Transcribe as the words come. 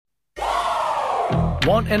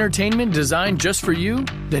Want entertainment designed just for you?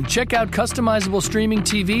 Then check out customizable streaming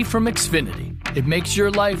TV from Xfinity. It makes your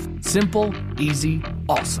life simple, easy,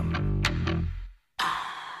 awesome.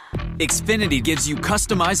 Xfinity gives you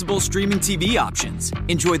customizable streaming TV options.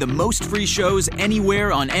 Enjoy the most free shows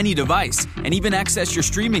anywhere on any device, and even access your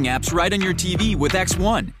streaming apps right on your TV with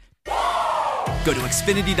X1. Go to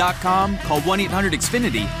Xfinity.com, call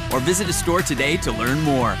 1-800-XFINITY, or visit a store today to learn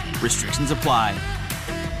more. Restrictions apply.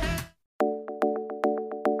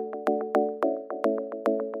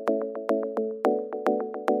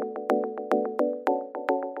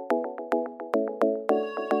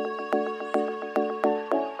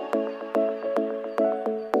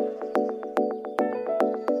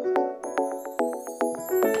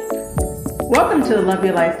 Welcome to the Love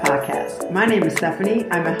Your Life podcast. My name is Stephanie.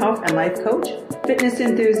 I'm a health and life coach, fitness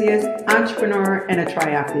enthusiast, entrepreneur, and a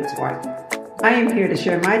triathlete's wife. I am here to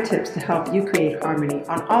share my tips to help you create harmony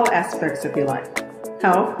on all aspects of your life: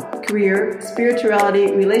 health, career,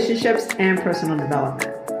 spirituality, relationships, and personal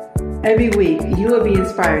development. Every week, you will be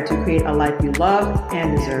inspired to create a life you love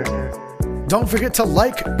and deserve. Don't forget to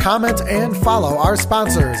like, comment, and follow our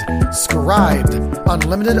sponsors, Scribed,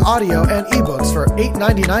 unlimited audio and ebooks for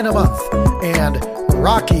 $8.99 a month, and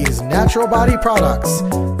Rocky's Natural Body Products.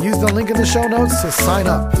 Use the link in the show notes to sign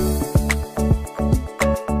up.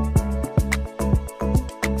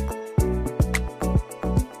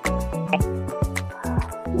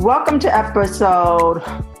 Welcome to episode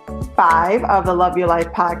 5 of the Love Your Life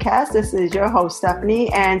podcast. This is your host,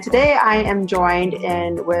 Stephanie, and today I am joined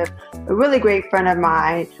in with a really great friend of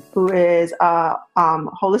mine who is a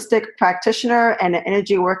holistic practitioner and an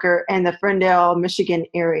energy worker in the Ferndale, Michigan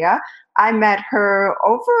area. I met her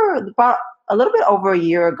about a little bit over a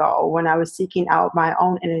year ago when I was seeking out my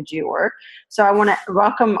own energy work. So I want to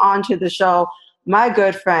welcome onto the show my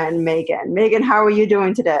good friend, Megan. Megan, how are you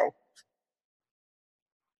doing today?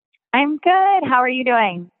 I'm good. How are you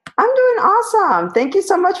doing? I'm doing awesome. Thank you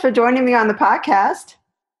so much for joining me on the podcast.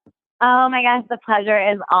 Oh my gosh, the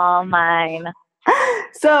pleasure is all mine.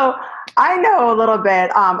 So I know a little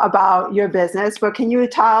bit about your business, but can you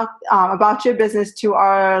talk about your business to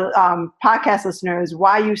our podcast listeners,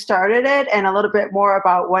 why you started it, and a little bit more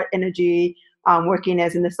about what energy working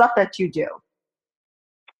is and the stuff that you do?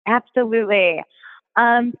 Absolutely.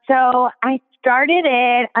 So I started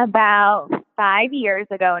it about 5 years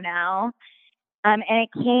ago now. And it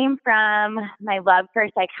came from my love for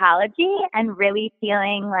psychology and really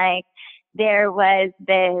feeling like there was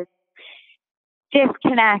this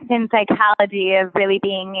disconnect in psychology of really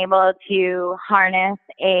being able to harness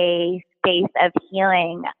a space of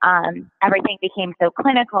healing. Everything became so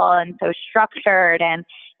clinical and so structured, and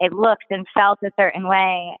it looked and felt a certain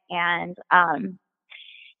way. And,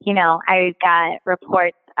 I got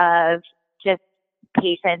reports of just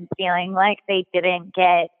patients feeling like they didn't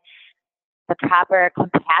get the proper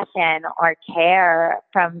compassion or care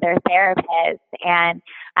from their therapist. And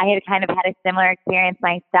I had kind of had a similar experience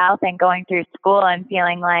myself and going through school and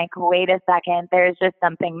feeling like, wait a second, there's just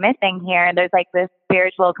something missing here. There's like this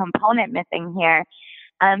spiritual component missing here.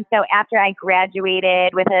 So after I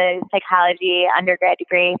graduated with a psychology undergrad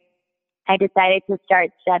degree, I decided to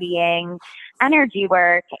start studying energy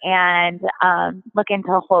work and look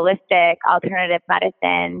into holistic alternative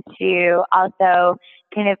medicine to also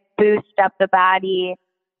kind of boost up the body.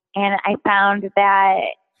 And I found that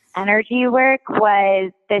energy work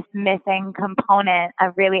was this missing component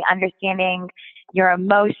of really understanding your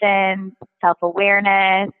emotions,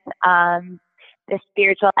 self-awareness, the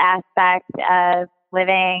spiritual aspect of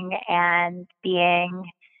living and being.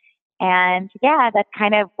 And yeah, that's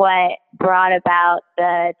kind of what brought about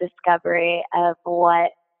the discovery of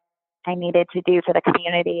what I needed to do for the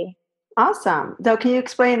community. Awesome. So can you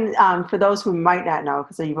explain for those who might not know,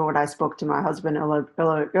 because even when I spoke to my husband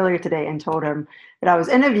earlier today and told him that I was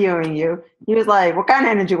interviewing you, he was like, what kind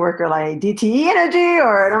of energy worker? Like DTE energy?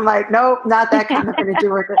 And I'm like, nope, not that kind of energy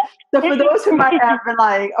worker. So for those who might have been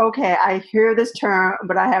like, okay, I hear this term,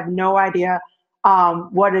 but I have no idea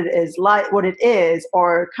what it is,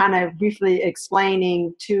 or kind of briefly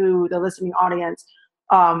explaining to the listening audience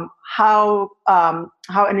how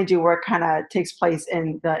energy work kind of takes place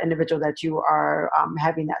in the individual that you are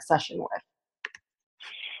having that session with.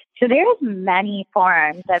 So there's many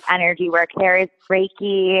forms of energy work. There is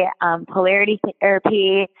Reiki, polarity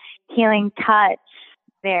therapy, healing touch.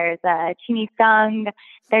 There's Qigong Sung.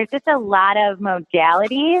 There's just a lot of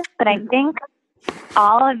modalities, but I think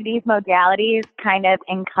all of these modalities kind of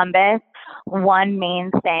encompass one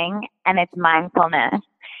main thing, and it's mindfulness.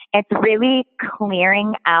 It's really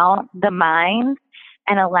clearing out the mind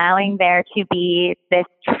and allowing there to be this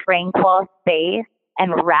tranquil space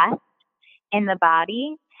and rest in the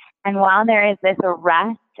body. And while there is this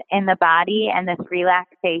rest in the body and this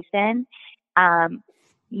relaxation,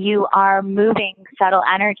 you are moving subtle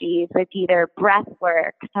energies with either breath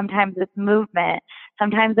work, sometimes it's movement,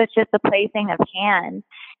 sometimes it's just the placing of hands.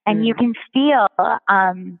 And you can feel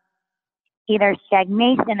either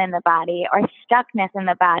stagnation in the body or stuckness in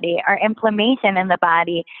the body or inflammation in the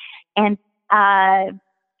body, and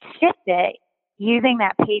shift it using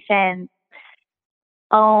that patient's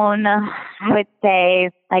own, I would say,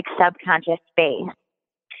 like subconscious space.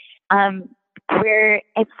 Where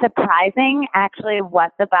it's surprising actually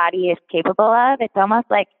what the body is capable of. It's almost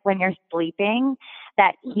like when you're sleeping,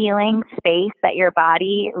 that healing space that your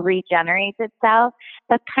body regenerates itself.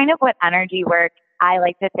 That's kind of what energy work, I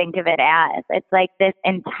like to think of it as. It's like this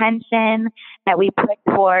intention that we put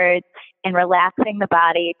towards in relaxing the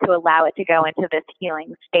body to allow it to go into this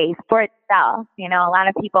healing space for itself. You know, a lot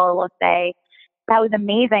of people will say, that was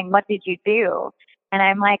amazing. What did you do? And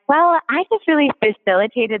I'm like, well, I just really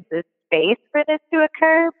facilitated this space for this to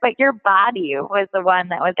occur, but your body was the one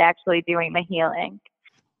that was actually doing the healing.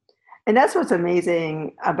 And that's what's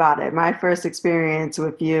amazing about it. My first experience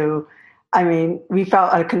with you, I mean, we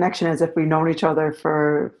felt a connection as if we've known each other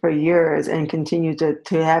for years and continue to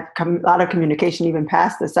have a lot of communication even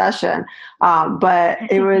past the session. But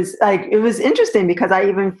it was interesting because I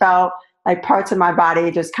even felt like parts of my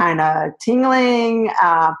body just kind of tingling,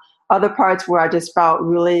 other parts where I just felt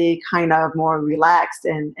really kind of more relaxed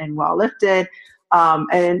and well lifted.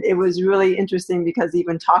 And it was really interesting because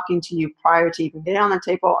even talking to you prior to even getting on the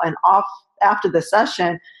table and after the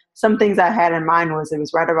session, some things I had in mind was it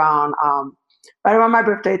was right around my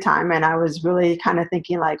birthday time. And I was really kind of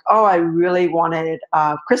thinking like, oh, I really wanted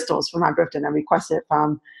crystals for my birthday. And I requested it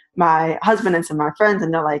from my husband and some of my friends,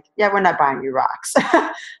 and they're like, yeah, we're not buying you rocks.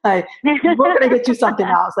 Like, we're going to get you something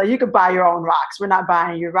else. Like, you could buy your own rocks. We're not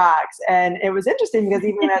buying you rocks. And it was interesting because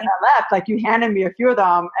even as I left, like, you handed me a few of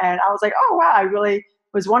them, and I was like, oh, wow, I really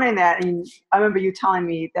was wanting that. And I remember you telling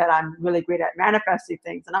me that I'm really great at manifesting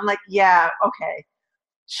things. And I'm like, yeah, okay,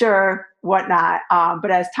 sure, whatnot.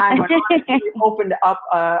 But as time went on, it opened up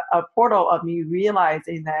a portal of me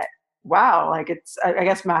realizing that, wow, like I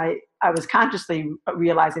guess I was consciously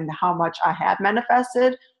realizing how much I have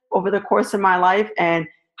manifested over the course of my life and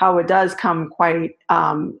how it does come quite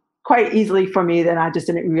easily for me. That I just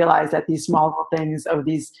didn't realize that these small little things or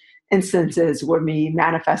these instances were me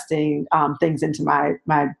manifesting things into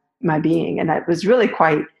my being. And it was really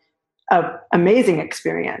quite an amazing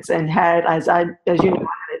experience, and had, as you know,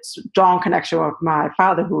 had a strong connection with my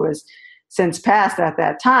father, who has since passed at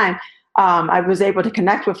that time. I was able to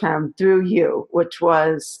connect with him through you, which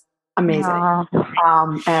was amazing.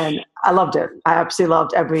 And I loved it. I absolutely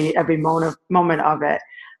loved every moment of it.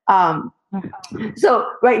 So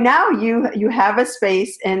right now you have a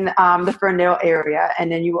space in the Ferndale area,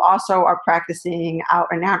 and then you also are practicing out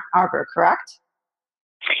in Ann Arbor, correct?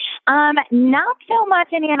 Not so much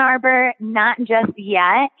in Ann Arbor, not just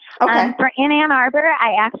yet. Okay. In Ann Arbor,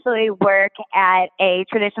 I actually work at a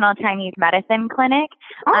traditional Chinese medicine clinic.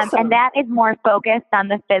 Awesome. And that is more focused on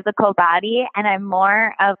the physical body. And I'm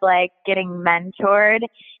more of like getting mentored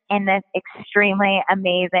in this extremely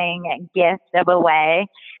amazing gift of a way.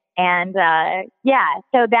 And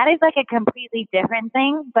so that is like a completely different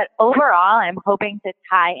thing. But overall, I'm hoping to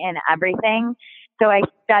tie in everything. So I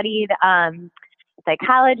studied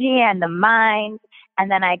psychology and the mind,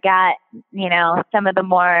 and then I got, some of the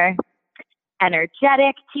more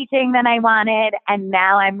energetic teaching that I wanted, and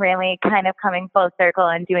now I'm really kind of coming full circle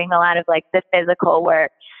and doing a lot of like the physical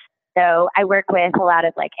work. So I work with a lot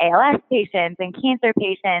of like ALS patients and cancer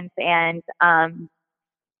patients and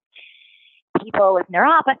people with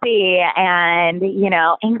neuropathy and,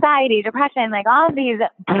 anxiety, depression, like all of these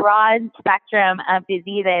broad spectrum of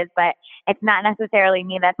diseases, but it's not necessarily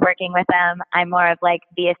me that's working with them. I'm more of like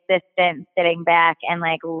the assistant sitting back and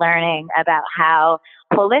like learning about how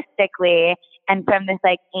holistically and from this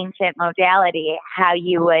like ancient modality, how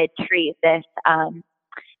you would treat this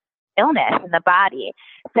illness in the body.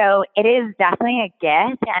 So it is definitely a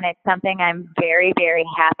gift, and it's something I'm very, very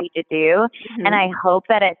happy to do. Mm-hmm. And I hope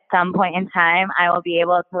that at some point in time, I will be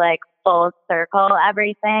able to like full circle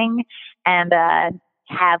everything and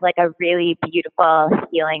have like a really beautiful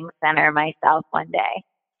healing center myself one day.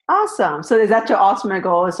 Awesome. So is that your ultimate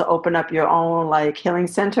goal, is to open up your own like healing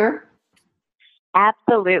center?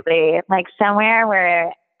 Absolutely. Like somewhere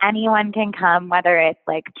where anyone can come, whether it's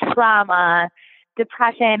like trauma,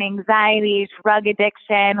 depression, anxiety, drug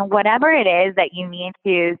addiction, whatever it is that you need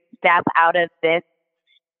to step out of this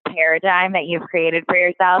paradigm that you've created for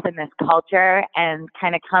yourself in this culture and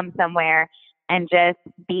kind of come somewhere and just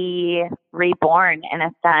be reborn in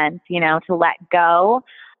a sense, to let go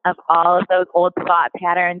of all of those old thought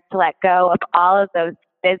patterns, to let go of all of those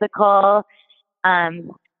physical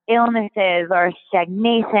illnesses or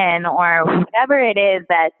stagnation or whatever it is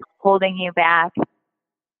that's holding you back.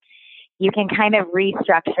 You can kind of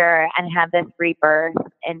restructure and have this rebirth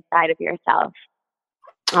inside of yourself.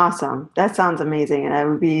 Awesome. That sounds amazing. And it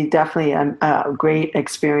would be definitely a great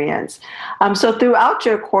experience. So throughout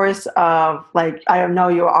your course of, like, I know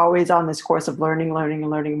you're always on this course of learning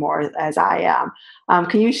more, as I am.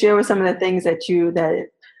 Can you share with some of the things that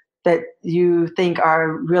you think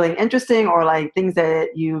are really interesting, or like things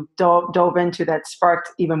that you dove into that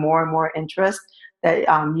sparked even more and more interest that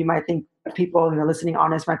you might think people in the listening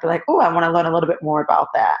audience might be like, oh, I want to learn a little bit more about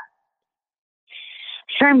that?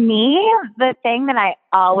 For me, the thing that I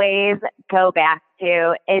always go back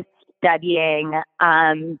to is studying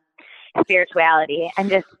spirituality and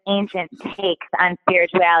just ancient takes on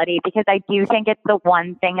spirituality, because I do think it's the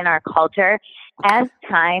one thing in our culture. As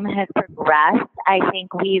time has progressed, I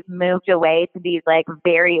think we've moved away to these like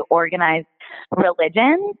very organized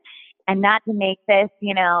religions, and not to make this,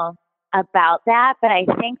 about that, but I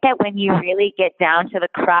think that when you really get down to the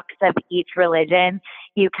crux of each religion,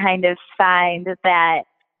 you kind of find that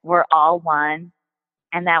we're all one,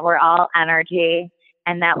 and that we're all energy,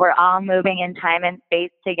 and that we're all moving in time and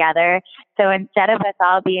space together. So instead of us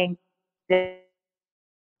all being divided,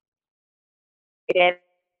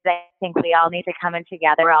 I think we all need to come in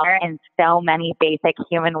together in so many basic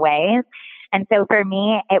human ways. And so for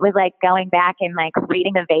me, it was like going back and like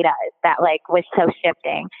reading the Vedas that like was so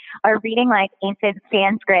shifting, or reading like ancient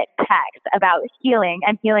Sanskrit texts about healing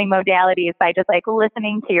and healing modalities by just like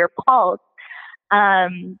listening to your pulse.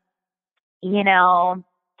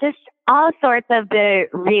 Just all sorts of the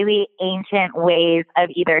really ancient ways of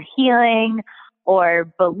either healing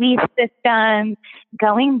or belief systems.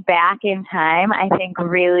 Going back in time, I think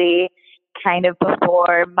really kind of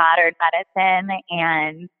before modern medicine.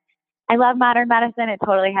 And I love modern medicine. It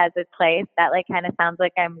totally has its place. That like kind of sounds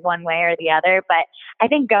like I'm one way or the other, but I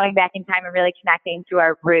think going back in time and really connecting to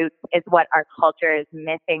our roots is what our culture is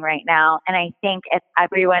missing right now. And I think if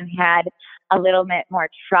everyone had a little bit more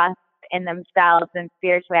trust in themselves and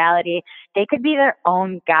spirituality, they could be their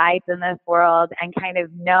own guides in this world and kind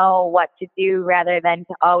of know what to do, rather than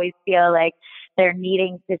to always feel like they're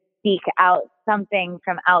needing to seek out something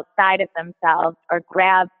from outside of themselves or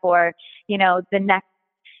grab for, the next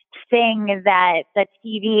thing that the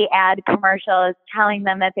TV ad commercial is telling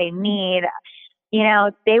them that they need.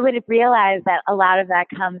 They would realize that a lot of that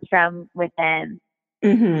comes from within.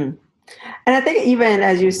 Mm-hmm. And I think even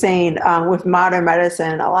as you're saying, with modern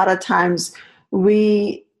medicine, a lot of times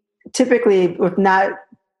we typically, with not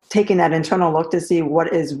taking that internal look to see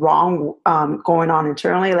what is wrong going on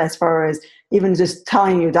internally, as far as even just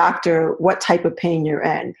telling your doctor what type of pain you're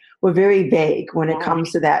in, we're very vague when it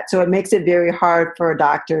comes to that. So it makes it very hard for a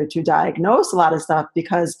doctor to diagnose a lot of stuff,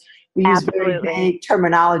 because we use very vague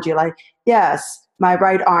terminology like, yes, my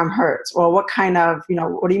right arm hurts. Well, what kind of,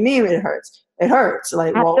 what do you mean it hurts? It hurts.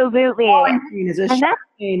 Like, absolutely. Well, pain, is it sharp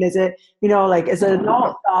pain? Is it, like, is it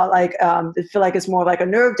does it feel like it's more like a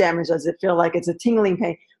nerve damage? Does it feel like it's a tingling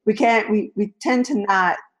pain? We tend to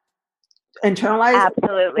not internalize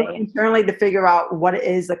internally to figure out what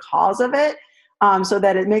is the cause of it. So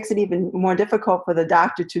that it makes it even more difficult for the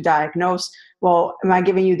doctor to diagnose, well, am I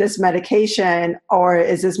giving you this medication, or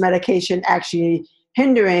is this medication actually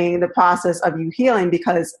hindering the process of you healing,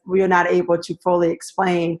 because we're not able to fully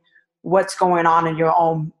explain what's going on in your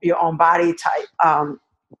own body type. I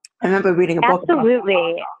remember reading a book.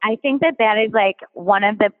 Absolutely. I think that is like one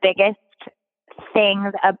of the biggest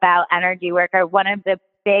things about energy work, or one of the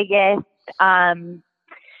biggest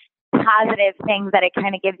positive things that it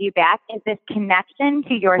kind of gives you back, is this connection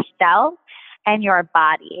to yourself and your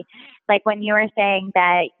body. Like when you were saying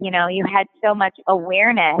that, you had so much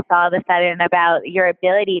awareness all of a sudden about your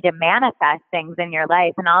ability to manifest things in your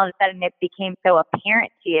life, and all of a sudden it became so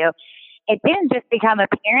apparent to you. It didn't just become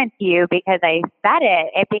apparent to you because I said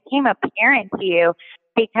it. It became apparent to you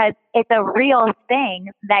because it's a real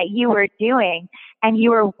thing that you were doing, and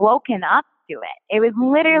you were woken up to it. It was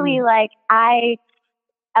literally like I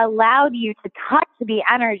allowed you to touch the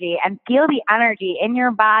energy and feel the energy in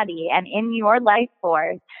your body and in your life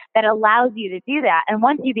force that allows you to do that. And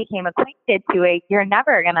once you became acquainted to it, you're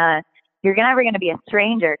never gonna be a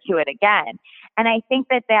stranger to it again. And I think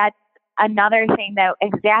that that's another thing, that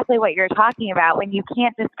exactly what you're talking about, when you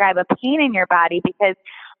can't describe a pain in your body, because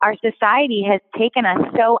our society has taken us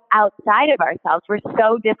so outside of ourselves. We're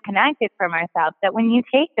so disconnected from ourselves that when you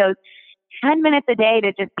take those 10 minutes a day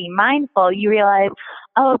to just be mindful, you realize,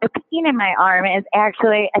 oh, the pain in my arm is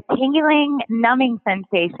actually a tingling, numbing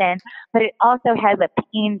sensation, but it also has a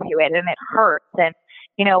pain to it and it hurts and,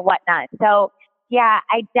 whatnot. So yeah,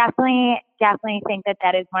 I definitely think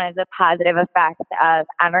that is one of the positive effects of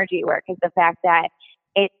energy work, is the fact that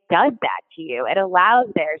it does that to you. It allows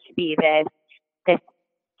there to be this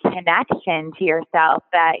connection to yourself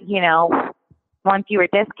that, once you were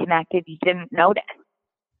disconnected, you didn't notice.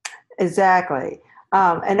 Exactly.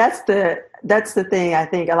 And that's the thing. I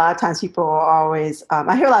think a lot of times people are always,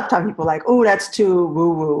 I hear a lot of times people like, oh, that's too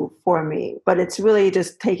woo-woo for me. But it's really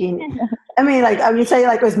just taking, I mean, like, I would say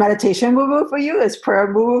like, is meditation woo-woo for you? Is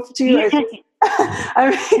prayer woo-woo to you?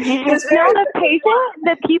 I mean,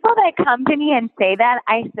 the people that come to me and say that,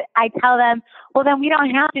 I tell them, well, then we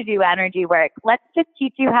don't have to do energy work. Let's just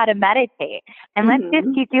teach you how to meditate, and let's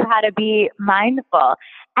just teach you how to be mindful.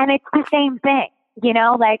 And it's the same thing.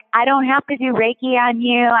 Like, I don't have to do Reiki on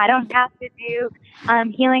you. I don't have to do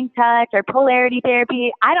healing touch or polarity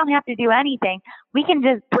therapy. I don't have to do anything. We can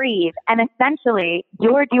just breathe. And essentially,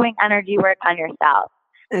 you're doing energy work on yourself.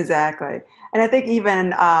 Exactly. And I think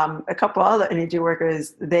even a couple other energy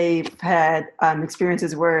workers, they've had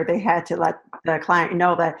experiences where they had to let the client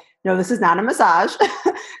know that, no, this is not a massage.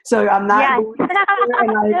 So I'm not going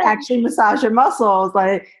to actually massage your muscles.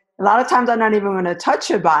 Like, a lot of times I'm not even going to touch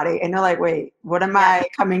your body. And they're like, wait, what am I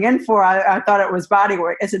coming in for? I thought it was body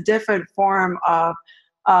work. It's a different form of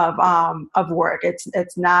work.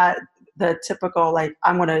 It's not the typical, like,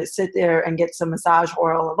 I'm going to sit there and get some massage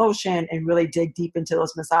oil or lotion and really dig deep into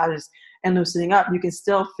those massages and loosening up. You can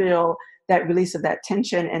still feel that release of that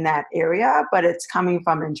tension in that area, but it's coming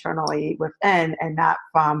from internally within and not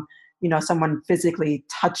from, someone physically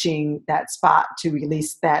touching that spot to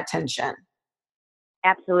release that tension.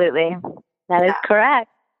 Absolutely. That is correct.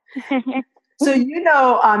 So,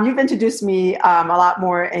 you've introduced me a lot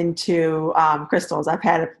more into crystals. I've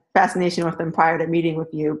had a fascination with them prior to meeting with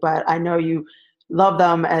you, but I know you love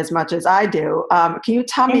them as much as I do. Can you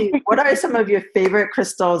tell me, what are some of your favorite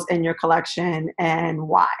crystals in your collection and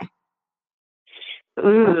why?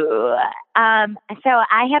 Ooh. So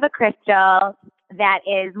I have a crystal that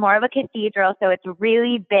is more of a cathedral. So it's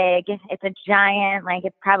really big. It's a giant, like,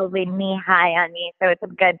 it's probably knee high on me. So it's a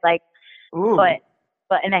good, like, foot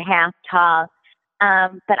and a half tall.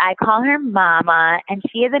 But I call her Mama, and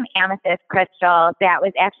she is an amethyst crystal that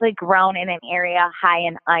was actually grown in an area high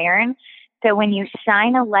in iron. So when you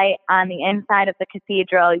shine a light on the inside of the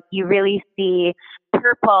cathedral, you really see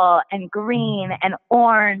purple and green and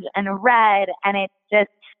orange and red, and it's just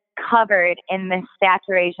covered in this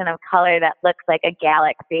saturation of color that looks like a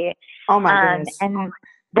galaxy. Oh my goodness. And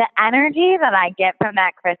the energy that I get from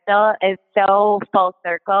that crystal is so full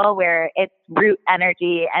circle, where it's root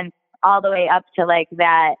energy and all the way up to like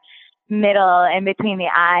that middle in between the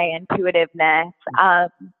eye intuitiveness.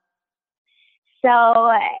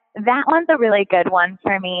 So that one's a really good one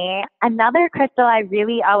for me. Another crystal I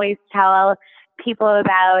really always tell people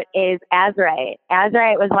about is azurite.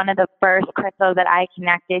 Azurite was one of the first crystals that I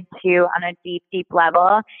connected to on a deep, deep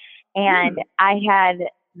level. And I had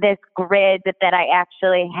this grid that I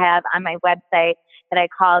actually have on my website that I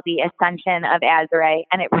call the Ascension of Azurite.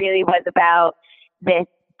 And it really was about this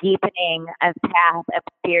deepening of path of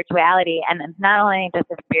spirituality. And not only just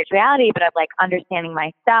of spirituality, but of like understanding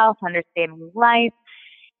myself, understanding life.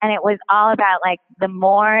 And it was all about like the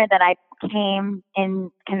more that I came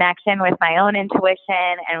in connection with my own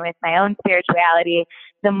intuition and with my own spirituality,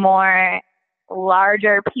 the more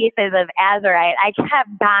larger pieces of azurite I kept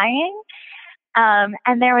buying.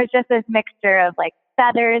 And there was just this mixture of like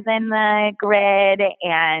feathers in the grid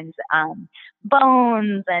and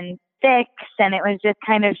bones and sticks. And it was just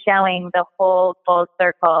kind of showing the whole full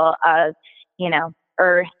circle of,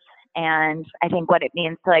 earth. And I think what it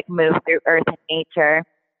means to like move through earth and nature.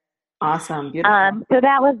 Awesome. Beautiful. So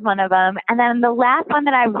that was one of them. And then the last one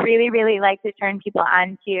that I really, really like to turn people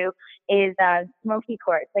on to is smoky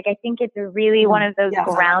quartz. Like, I think it's really one of those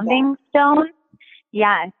grounding stones.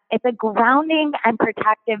 Yes, it's a grounding and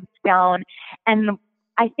protective stone. And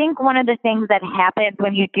I think one of the things that happens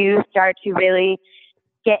when you do start to really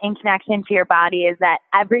get in connection to your body is that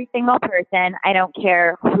every single person, I don't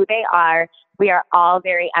care who they are, we are all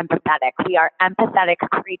very empathetic. We are empathetic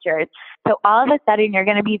creatures. So all of a sudden, you're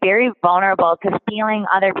going to be very vulnerable to feeling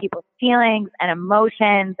other people's feelings and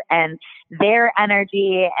emotions and their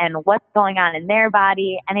energy and what's going on in their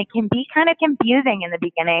body. And it can be kind of confusing in the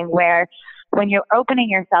beginning where when you're opening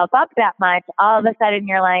yourself up that much, all of a sudden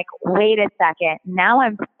you're like, wait a second, now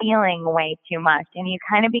I'm feeling way too much. And you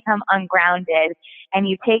kind of become ungrounded and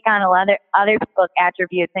you take on other people's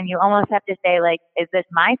attributes, and you almost have to say, like, is this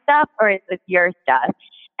my stuff or is this your stuff?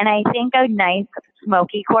 And I think a nice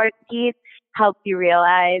smoky quartz piece helps you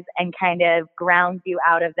realize and kind of grounds you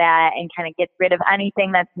out of that and kind of gets rid of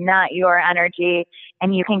anything that's not your energy.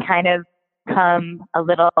 And you can kind of come a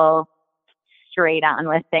little straight on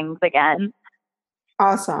with things again.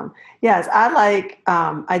 Awesome. Yes,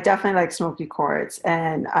 I definitely like smoky quartz,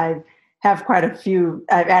 and I've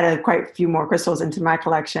added quite a few more crystals into my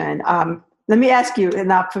collection. Let me ask you,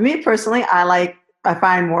 now for me personally, I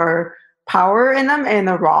find more power in them in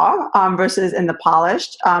the raw versus in the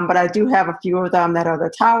polished. But I do have a few of them that are the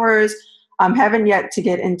towers. Haven't yet to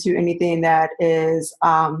get into anything that is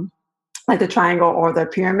like the triangle or the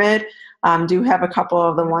pyramid. Do have a couple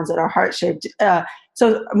of the ones that are heart shaped.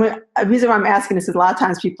 So the reason why I'm asking this is a lot of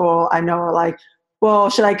times people I know are like, well,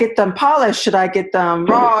 should I get them polished? Should I get them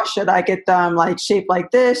raw? Should I get them like shaped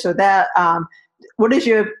like this or that?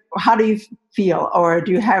 How do you feel? Or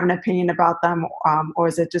do you have an opinion about them? Or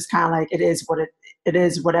is it just kind of like it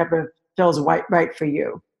is whatever feels right for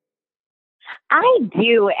you? I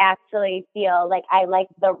do actually feel like I like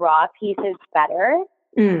the raw pieces better.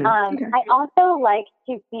 Okay. I also like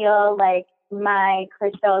to feel like my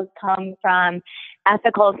crystals come from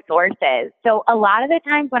ethical sources. So a lot of the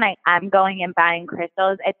times when I am going and buying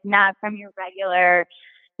crystals, it's not from your regular,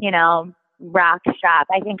 rock shop.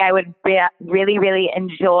 I think I would really, really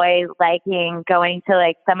enjoy going to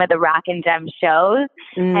like some of the rock and gem shows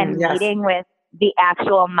and yes. meeting with the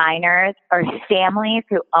actual miners or families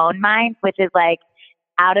who own mines, which is like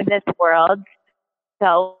out of this world.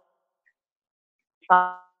 So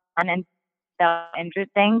fun and so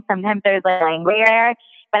interesting. Sometimes there's like language there,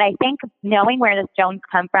 but I think knowing where the stones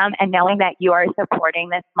come from and knowing that you are supporting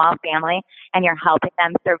this small family and you're helping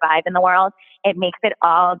them survive in the world, it makes it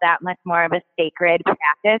all that much more of a sacred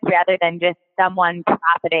practice rather than just someone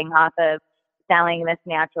profiting off of selling this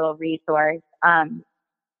natural resource.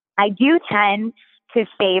 I do tend to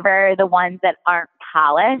favor the ones that aren't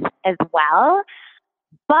polished as well,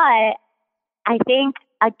 but I think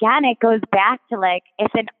again, it goes back to like,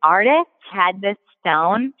 if an artist had this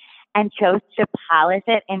stone and chose to polish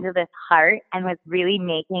it into this heart and was really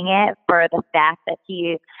making it for the fact that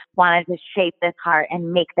he wanted to shape this heart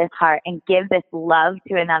and make this heart and give this love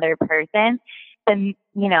to another person, then,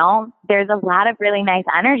 there's a lot of really nice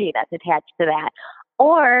energy that's attached to that.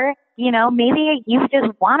 Or, maybe you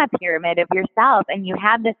just want a pyramid of yourself and you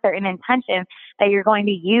have this certain intention that you're going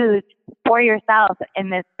to use for yourself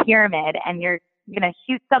in this pyramid, and you're going to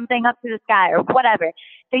shoot something up to the sky or whatever.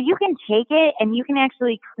 So you can take it and you can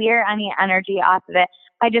actually clear any energy off of it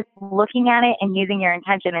by just looking at it and using your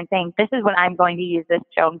intention and saying, this is what I'm going to use this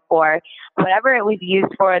stone for. Whatever it was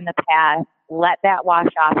used for in the past, let that wash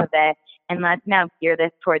off of it. And let's now gear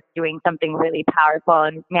this towards doing something really powerful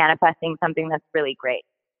and manifesting something that's really great.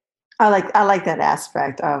 I like that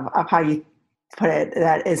aspect of how you put it,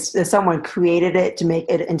 that is, if someone created it to make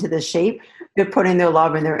it into the shape, they're putting their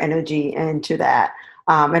love and their energy into that.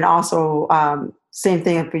 And also, same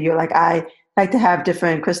thing for you. Like, I like to have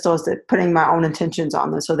different crystals that putting my own intentions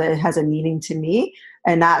on them so that it has a meaning to me,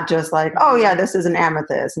 and not just like, oh yeah, this is an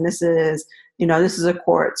amethyst and this is, this is a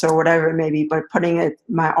quartz or whatever it may be, but putting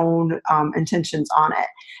my own intentions on it.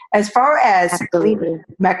 As far as the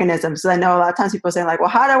mechanisms, I know a lot of times people say like, well,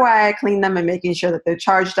 how do I clean them and making sure that they're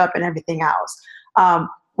charged up and everything else?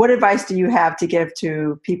 What advice do you have to give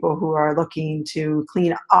to people who are looking to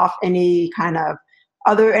clean off any kind of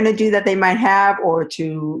other energy that they might have, or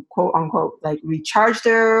to quote unquote like recharge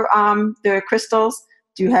their crystals?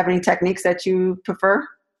 Do you have any techniques that you prefer?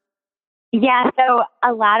 Yeah, so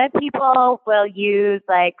a lot of people will use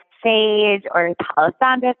like sage or Palo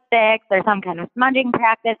Santo sticks or some kind of smudging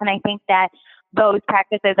practice, and I think that those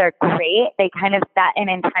practices are great. They kind of set an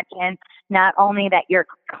intention, not only that you're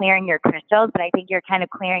clearing your crystals, but I think you're kind of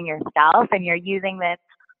clearing yourself, and you're using this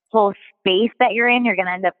whole space that you're in. You're going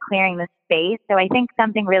to end up clearing the space. So I think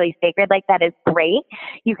something really sacred like that is great.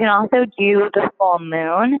 You can also do the full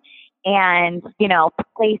moon and,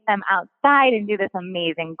 place them outside and do this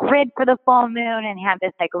amazing grid for the full moon and have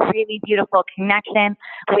this like really beautiful connection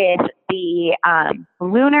with the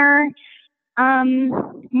lunar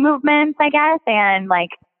movements, I guess, and like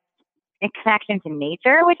a connection to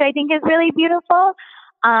nature, which I think is really beautiful.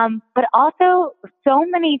 But also so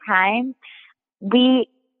many times we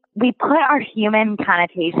put our human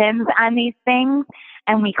connotations on these things,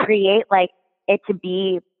 and we create like it to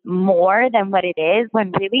be more than what it is,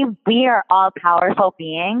 when really we are all powerful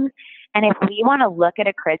beings And if we want to look at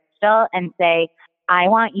a crystal and say, I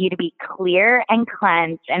want you to be clear and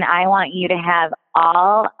cleansed, and I want you to have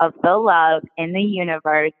all of the love in the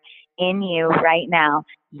universe in you right now,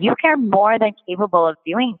 you are more than capable of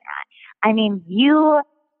doing that. I mean, you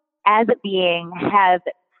as a being have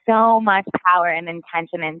so much power and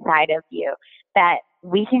intention inside of you that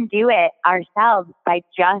we can do it ourselves by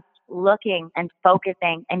just looking and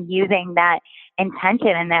focusing and using that intention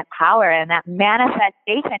and that power and that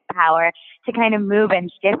manifestation power to kind of move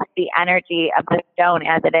and shift the energy of the stone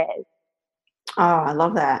as it is. Oh, I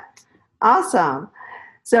love that. Awesome.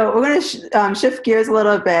 So we're going to shift gears a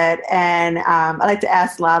little bit, and I like to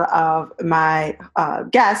ask a lot of my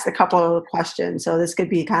guests a couple of questions. So this could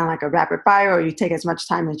be kind of like a rapid fire, or you take as much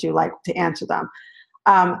time as you like to answer them.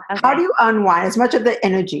 Okay. How do you unwind as much of the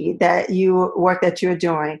energy that you're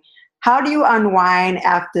doing? How do you unwind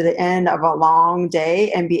after the end of a long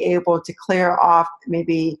day and be able to clear off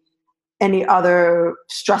maybe any other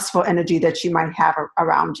stressful energy that you might have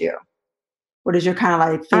around you? What is your kind of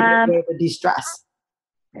like favorite way to de-stress?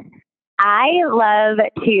 I love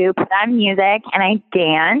to put on music and I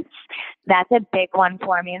dance. That's a big one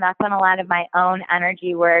for me. And that's when a lot of my own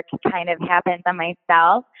energy work kind of happens on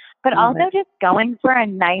myself. But also just going for a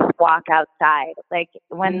nice walk outside. Like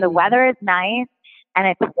when the weather is nice and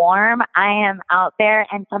it's warm, I am out there,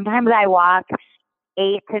 and sometimes I walk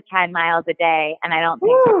 8 to 10 miles a day and I don't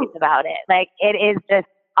think twice about it. Like it is just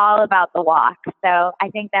all about the walk. So I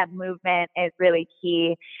think that movement is really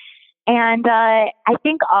key. And I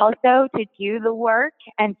think also to do the work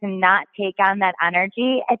and to not take on that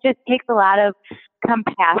energy, it just takes a lot of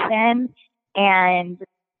compassion and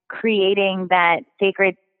creating that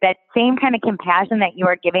same kind of compassion that you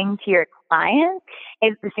are giving to your clients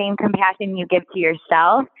is the same compassion you give to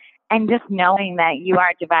yourself. And just knowing that you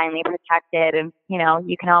are divinely protected, and, you know,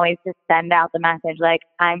 you can always just send out the message like,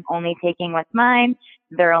 I'm only taking what's mine.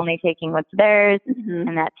 They're only taking what's theirs.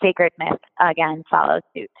 And that sacredness, again, follows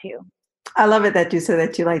suit too. I love it that you said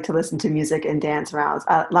that you like to listen to music and dance around.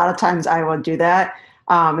 A lot of times I will do that,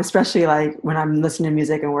 especially like when I'm listening to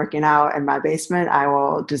music and working out in my basement, I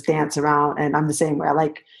will just dance around, and I'm the same way. I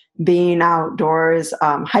like being outdoors.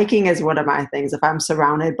 Hiking is one of my things. If I'm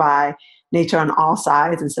surrounded by nature on all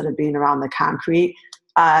sides instead of being around the concrete,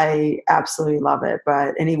 I absolutely love it.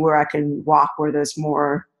 But anywhere I can walk where there's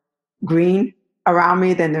more green around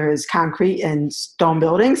me than there is concrete and stone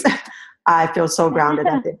buildings, I feel so grounded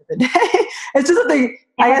at the end of the day. It's just something,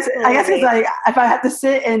 I guess it's like, if I have to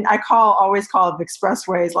sit in, always call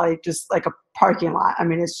expressways like just like a parking lot. I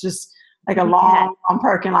mean, it's just like a long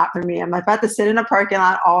parking lot for me. I'm like, if I have to sit in a parking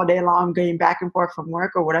lot all day long, going back and forth from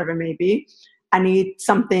work or whatever it may be, I need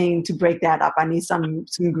something to break that up. I need some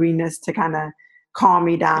greenness to kind of calm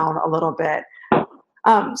me down a little bit.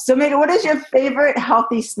 So Megan, what is your favorite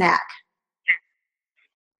healthy snack?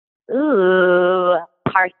 Ooh,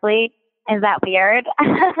 parsley. Is that weird?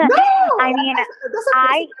 No, I mean,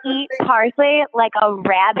 I eat parsley like a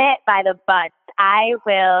rabbit by the bunch. I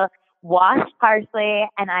will wash parsley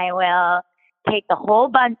and I will take the whole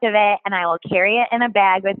bunch of it and I will carry it in a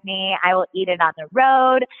bag with me. I will eat it on the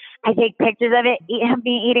road. I take pictures of it,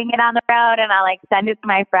 me eating it on the road, and I like send it to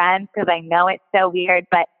my friends because I know it's so weird.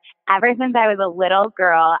 But ever since I was a little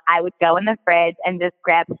girl, I would go in the fridge and just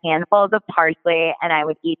grab handfuls of parsley and I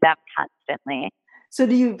would eat them constantly. So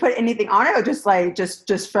do you put anything on it, or just like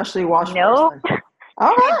just freshly washed? Nope. Parsley?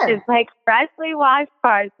 All right. Just like freshly washed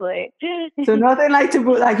parsley. So nothing like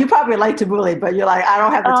tabbouleh. Like you probably like tabbouleh, but you're like, I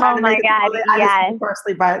don't have the time to make tabbouleh. I just eat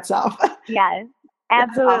parsley by itself. Yes,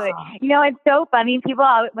 absolutely. Awesome. You know, it's so funny.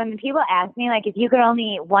 When people ask me, like, if you could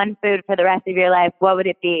only eat one food for the rest of your life, what would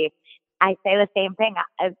it be? I say the same thing.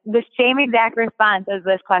 The same exact response as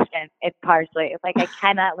this question. It's parsley. It's like I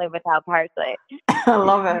cannot live without parsley. I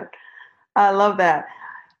love it. I love that.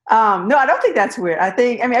 No, I don't think that's weird. I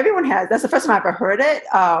mean, everyone has. That's the first time I've ever heard it.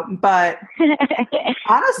 But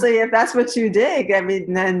honestly, if that's what you dig, I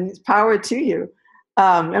mean, then power to you.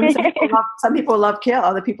 I mean, some people love kale.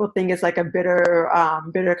 Other people think it's like a bitter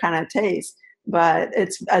kind of taste. But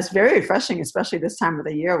it's very refreshing, especially this time of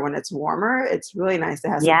the year when it's warmer. It's really nice to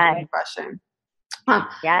have something refreshing.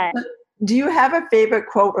 Yeah. Do you have a favorite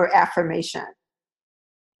quote or affirmation?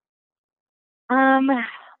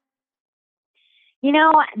 You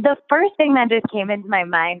know, the first thing that just came into my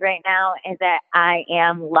mind right now is that I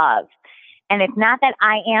am loved. And it's not that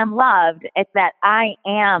I am loved, it's that I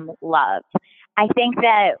am loved. I think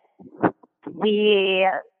that we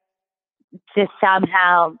just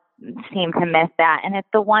somehow seem to miss that. And it's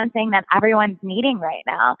the one thing that everyone's needing right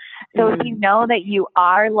now. So if you know that you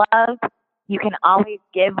are loved, you can always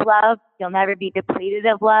give love. You'll never be depleted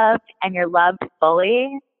of love, and you're loved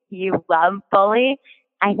fully. you love fully,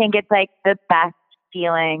 I think it's like the best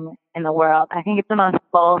feeling in the world. I think it's the most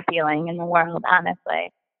full feeling in the world,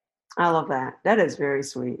 honestly. I love that. That is very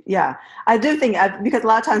sweet. Yeah, I do think because a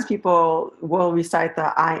lot of times people will recite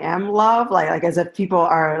the "I am love," like as if people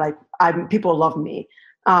are like people love me.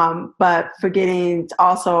 But forgetting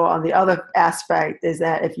also on the other aspect is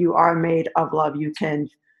that if you are made of love, you can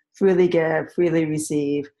freely give, freely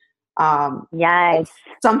receive. Yes.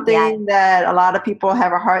 Something that a lot of people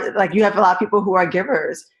have a hard, like you have a lot of people who are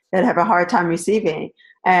givers that have a hard time receiving,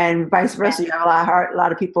 and vice versa. You have a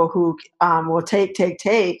lot of people who will take,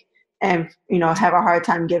 and have a hard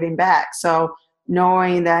time giving back. So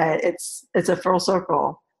knowing that it's a full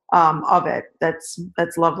circle of it,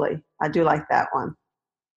 that's lovely. I do like that one.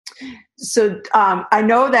 So I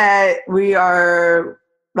know that we are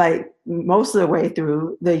like most of the way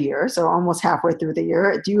through the year, so almost halfway through the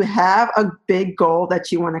year. Do you have a big goal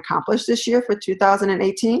that you want to accomplish this year for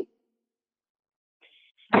 2018?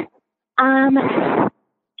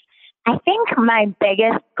 I think my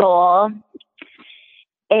biggest goal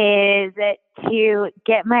is to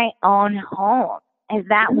get my own home. Is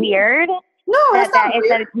that weird? No, that's not weird.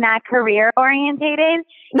 That it's not career orientated.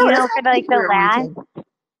 No, For like the last,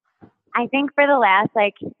 I think for the last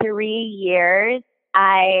like 3 years,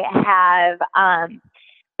 I have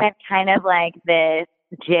been kind of like this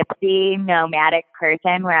gypsy nomadic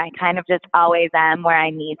person where I kind of just always am where I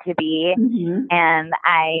need to be, and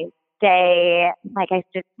I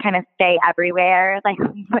just kind of stay everywhere. Like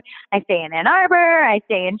I stay in Ann Arbor, I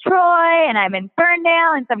stay in Troy, and I'm in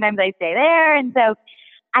Ferndale, and sometimes I stay there. And so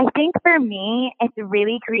I think for me, it's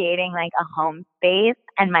really creating like a home space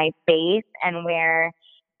and my base, and where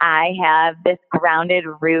I have this grounded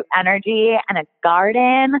root energy and a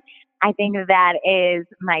garden. I think that is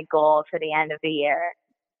my goal for the end of the year.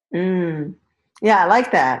 Yeah, I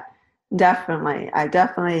like that. Definitely. I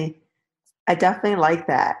definitely like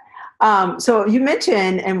that. So you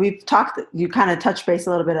mentioned, and we've talked, you kind of touched base a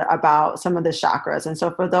little bit about some of the chakras. And so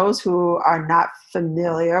for those who are not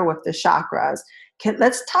familiar with the chakras,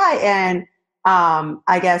 let's tie in,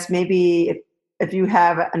 I guess maybe if you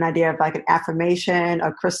have an idea of like an affirmation,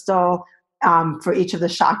 a crystal for each of the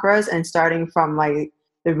chakras, and starting from like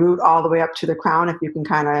the root all the way up to the crown, if you can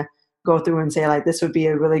kind of go through and say like, this would be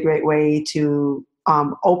a really great way to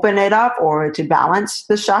open it up or to balance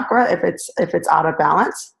the chakra if it's out of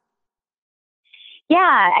balance.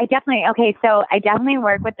 Yeah, so I definitely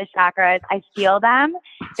work with the chakras. I feel them.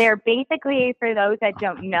 They're basically, for those that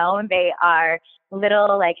don't know, they are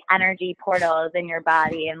little like energy portals in your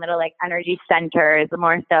body and little like energy centers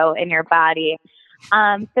more so in your body.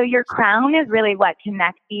 So your crown is really what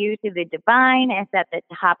connects you to the divine. It's at the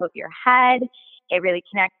top of your head. It really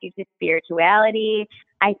connects you to spirituality.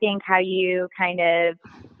 I think how you kind of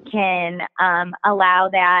can allow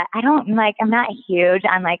that. I'm not huge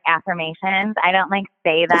on like affirmations. I don't like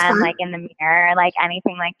say them like in the mirror, like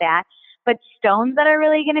anything like that. But stones that are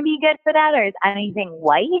really going to be good for that is anything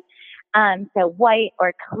white. So white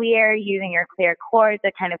or clear, using your clear quartz,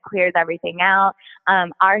 that kind of clears everything out.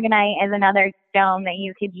 Argonite is another stone that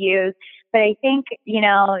you could use. But I think,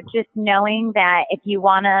 just knowing that if you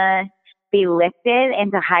want to be lifted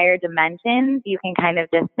into higher dimensions, you can kind of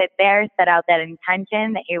just set out that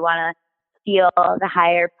intention that you want to feel the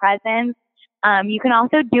higher presence. You can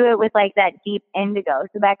also do it with like that deep indigo.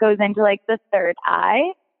 So that goes into like the third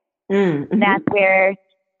eye. That's where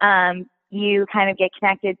you kind of get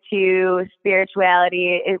connected to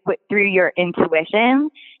spirituality through your intuition,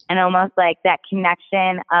 and almost like that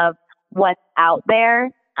connection of what's out there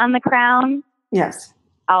on the crown. Yes.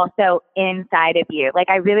 Also inside of you. Like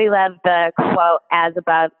I really love the quote, "As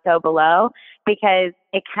above, so below," because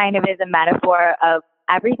it kind of is a metaphor of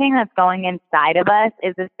everything that's going inside of us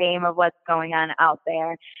is the same of what's going on out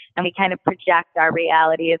there. And we kind of project our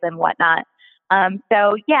realities and whatnot.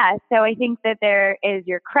 So I think that there is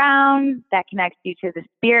your crown that connects you to the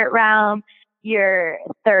spirit realm. Your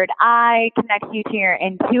third eye connects you to your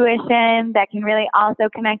intuition. That can really also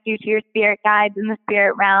connect you to your spirit guides in the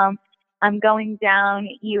spirit realm. Going down,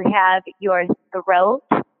 you have your throat,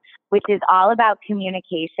 which is all about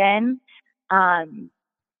communication. And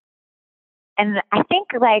I think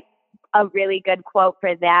like a really good quote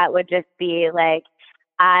for that would just be like,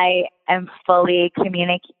 I am fully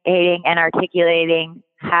communicating and articulating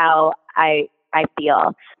how I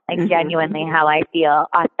feel, like genuinely how I feel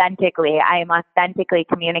authentically. I am authentically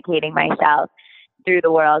communicating myself through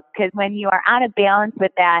the world. Because when you are out of balance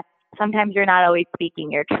with that, sometimes you're not always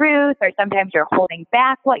speaking your truth, or sometimes you're holding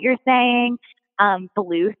back what you're saying.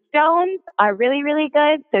 Blue stones are really, really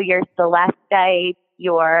good. So your celestite,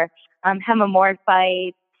 your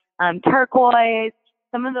hemimorphite, turquoise,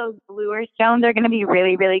 some of those bluer stones are going to be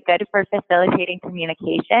really, really good for facilitating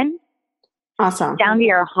communication. Awesome. Down to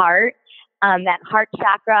your heart. That heart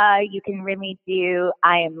chakra, you can really do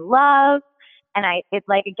I am love. And it's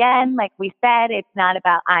like, again, like we said, it's not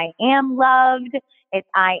about I am loved. It's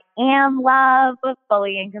I am love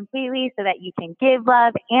fully and completely so that you can give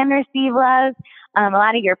love and receive love. A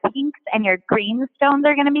lot of your pinks and your green stones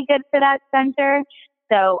are going to be good for that center.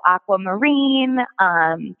 So aquamarine,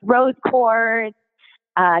 rose quartz,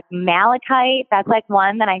 malachite. That's like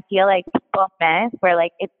one that I feel like people miss, where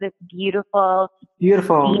like it's this beautiful deep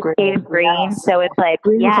shade green. Yes. So it's like,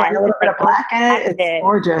 green with yeah, a little bit of black in it. It's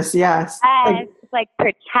gorgeous. Yes. It's like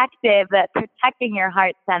protective, protecting your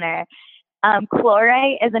heart center.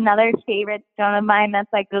 Chlorite is another favorite stone of mine.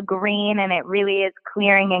 That's like a green, and it really is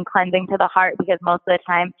clearing and cleansing to the heart, because most of the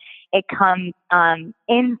time it comes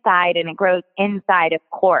inside and it grows inside of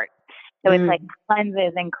quartz. So it's like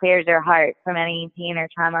cleanses and clears your heart from any pain or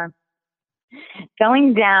trauma.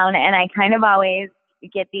 Going down, and I kind of always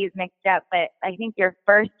get these mixed up, but I think your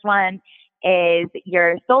first one is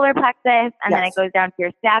your solar plexus, and then it goes down to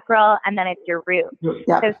your sacral, and then it's your root. Yep.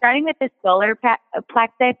 So starting with the solar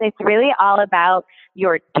plexus, it's really all about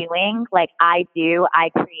your doing, like I do, I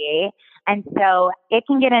create. And so it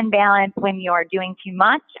can get imbalanced when you're doing too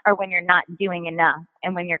much or when you're not doing enough,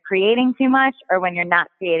 and when you're creating too much or when you're not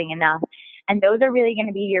creating enough. And those are really going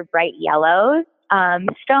to be your bright yellows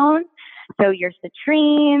stones. So your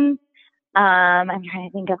citrine, I'm trying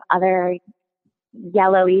to think of other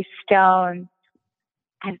yellowy stones.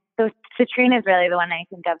 And so citrine is really the one I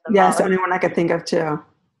think of the most. Yes, the only one I could think of too.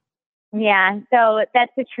 Yeah, so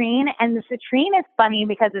that's citrine. And the citrine is funny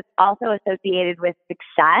because it's also associated with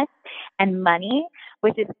success and money,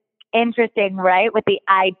 which is interesting, right? With the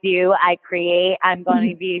I do, I create, I'm going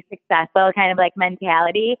to be successful kind of like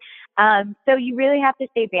mentality. So you really have to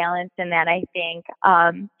stay balanced in that, I think.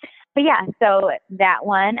 But yeah, so that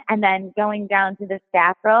one. And then going down to the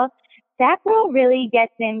sacral. Sacral really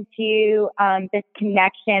gets into this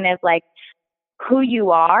connection of like who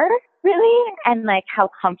you are, really, and like how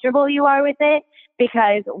comfortable you are with it.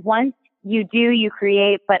 Because once you do, you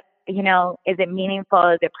create, but you know, is it meaningful?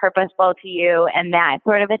 Is it purposeful to you? And that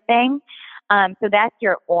sort of a thing. So that's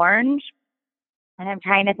your orange. And I'm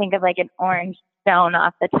trying to think of like an orange stone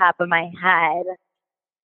off the top of my head.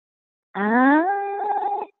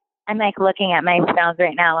 I'm like looking at my stones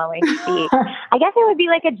right now while we speak. I guess it would be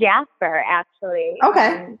like a jasper, actually.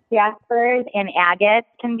 Okay. Jaspers and agates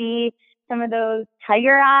can be some of those.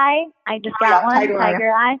 Tiger eye. I just got one.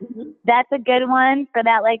 Tiger eye. That's a good one for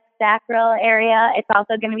that like sacral area. It's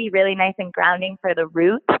also going to be really nice and grounding for the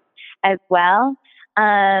root as well.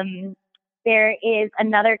 There is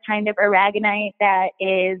another kind of aragonite that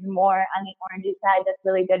is more on the orangey side that's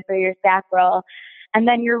really good for your sacral. And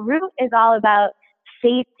then your root is all about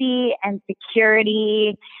safety and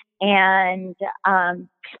security and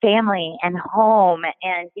family and home.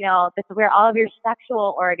 And, you know, this is where all of your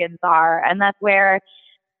sexual organs are. And that's where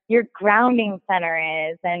your grounding center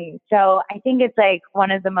is. And so I think it's like one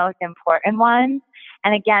of the most important ones.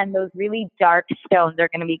 And again, those really dark stones are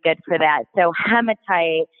going to be good for that. So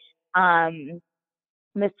hematite, the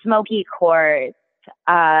smoky quartz,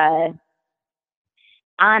 onyx,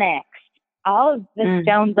 all of the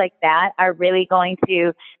stones like that are really going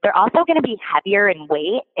to, they're also going to be heavier in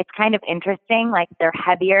weight. It's kind of interesting. Like they're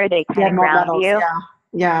heavier. They kind of ground metals, you.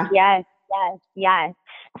 Yeah. Yes.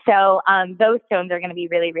 So those stones are going to be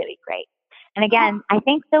really, really great. And again, I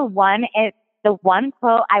think the one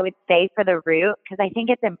quote I would say for the root, because I think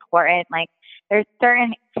it's important, like there's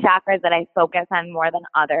certain chakras that I focus on more than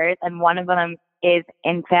others. And one of them is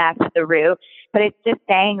in fact the root, but it's just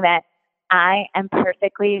saying that I am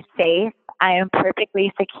perfectly safe. I am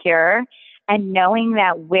perfectly secure. And knowing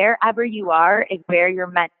that wherever you are is where you're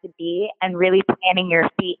meant to be, and really planting your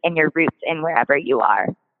feet and your roots in wherever you are.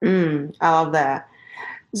 I love that.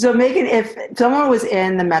 So Megan, if someone was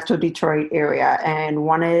in the Metro Detroit area and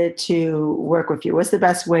wanted to work with you, what's the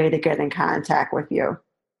best way to get in contact with you?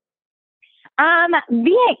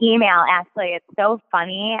 Via email, actually. It's so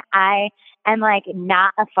funny. I am like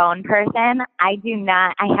not a phone person. I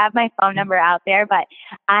have my phone number out there, but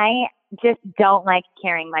I just don't like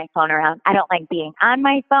carrying my phone around. I don't like being on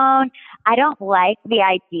my phone. I don't like the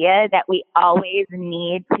idea that we always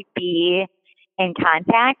need to be in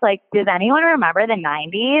contact. Like, does anyone remember the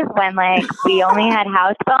 90s when like we only had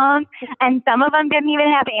house phones and some of them didn't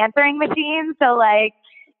even have answering machines? So like,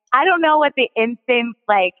 I don't know what the instant,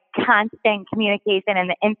 like constant communication and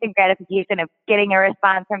the instant gratification of getting a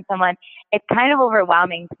response from someone, it's kind of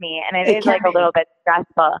overwhelming to me. And it is like a little bit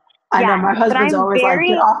stressful. I know my husband's always like,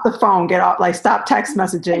 get off the phone, get off, like stop text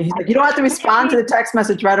messaging. He's like, you don't have to respond to the text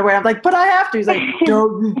message right away. I'm like, but I have to. He's like,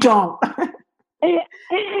 no, you don't.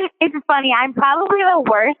 It's funny. I'm probably the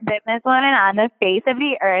worst businesswoman on the face of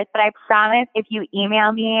the earth, but I promise if you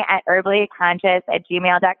email me at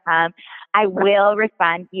herballyconscious@gmail.com, I will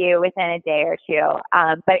respond to you within a day or two.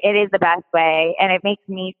 But it is the best way, and it makes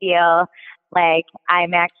me feel like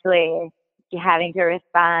I'm actually having to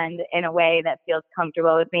respond in a way that feels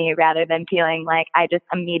comfortable with me rather than feeling like I just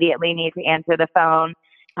immediately need to answer the phone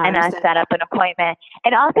and set up an appointment.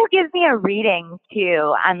 It also gives me a reading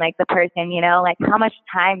too on like the person, like how much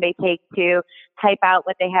time they take to type out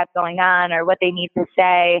what they have going on or what they need to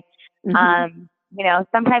say.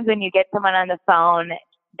 Sometimes when you get someone on the phone,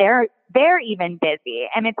 they're even busy,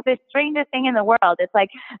 and it's the strangest thing in the world. It's like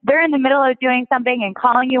they're in the middle of doing something and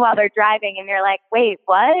calling you while they're driving, and you're like, wait,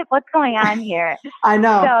 what? What's going on here? I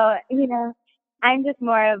know. So, I'm just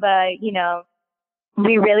more of a,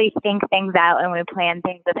 we really think things out and we plan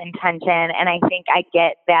things with intention. And I think I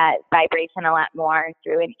get that vibration a lot more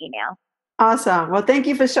through an email. Awesome. Well, thank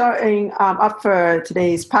you for showing up for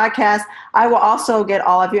today's podcast. I will also get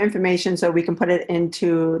all of your information so we can put it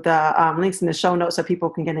into the links in the show notes so people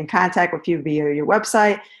can get in contact with you via your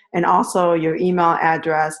website and also your email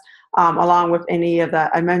address, along with any of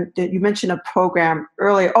that. You mentioned a program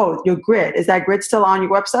earlier. Oh, your grid. Is that grid still on your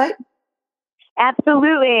website? It is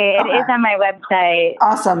on my website.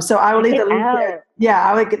 Awesome. So I will leave the link there. Yeah,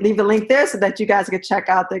 I would leave the link there so that you guys can check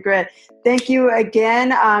out the grid. Thank you again,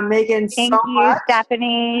 Megan. Thank you,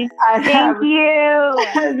 Stephanie. Thank you.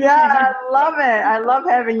 Yeah, I love it. I love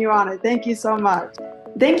having you on it. Thank you so much.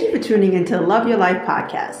 Thank you for tuning into the Love Your Life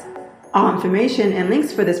podcast. All information and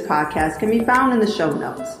links for this podcast can be found in the show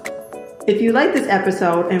notes. If you like this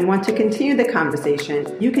episode and want to continue the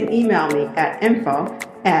conversation, you can email me at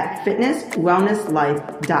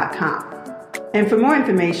info@fitnesswellnesslife.com. And for more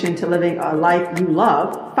information to living a life you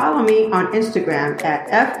love, follow me on Instagram at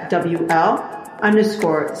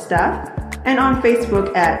FWL_Steph and on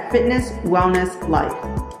Facebook at Fitness Wellness Life.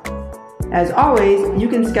 As always, you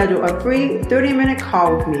can schedule a free 30-minute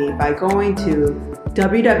call with me by going to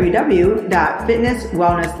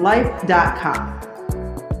www.fitnesswellnesslife.com.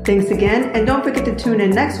 Thanks again, and don't forget to tune in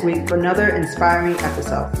next week for another inspiring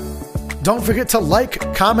episode. Don't forget to like,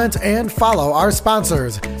 comment, and follow our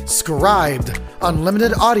sponsors, Scribed,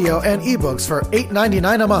 unlimited audio and ebooks for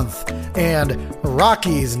 $8.99 a month, and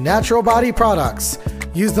Rocky's Natural Body Products.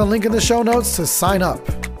 Use the link in the show notes to sign up.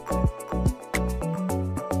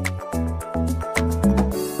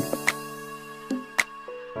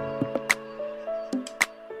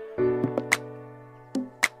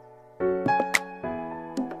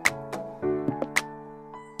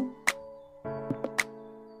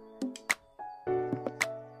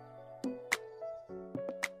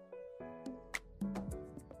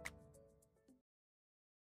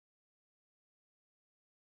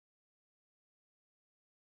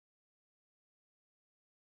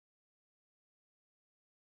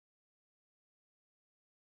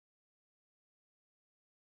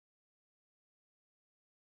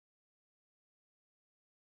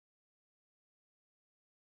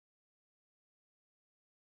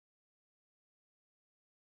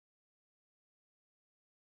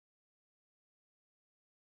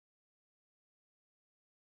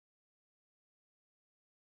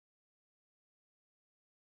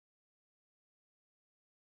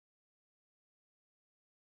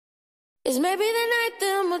 It's maybe the night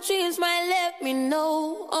that my dreams might let me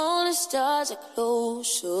know. All the stars are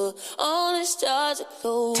closer. All the stars are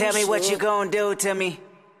closer. Tell me what you gonna do to me.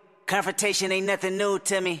 Confrontation ain't nothing new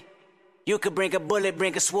to me. You could bring a bullet,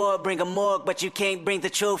 bring a sword, bring a morgue, but you can't bring the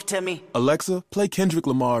truth to me. Alexa, play Kendrick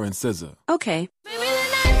Lamar and SZA. Okay. Maybe the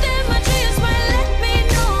night that my dreams might let me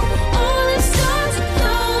know. All the stars are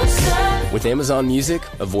closer. With Amazon Music,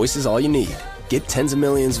 a voice is all you need. Get tens of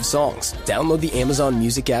millions of songs. Download the Amazon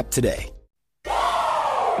Music app today.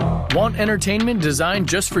 Want entertainment designed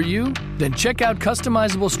just for you? Then check out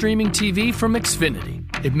customizable streaming TV from Xfinity.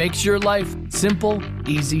 It makes your life simple,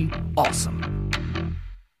 easy, awesome.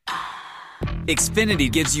 Xfinity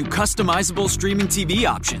gives you customizable streaming TV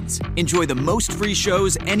options. Enjoy the most free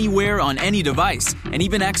shows anywhere on any device, and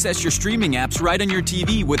even access your streaming apps right on your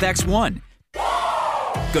TV with X1.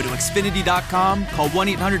 Go to Xfinity.com, call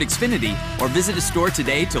 1-800-XFINITY, or visit a store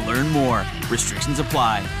today to learn more. Restrictions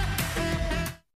apply.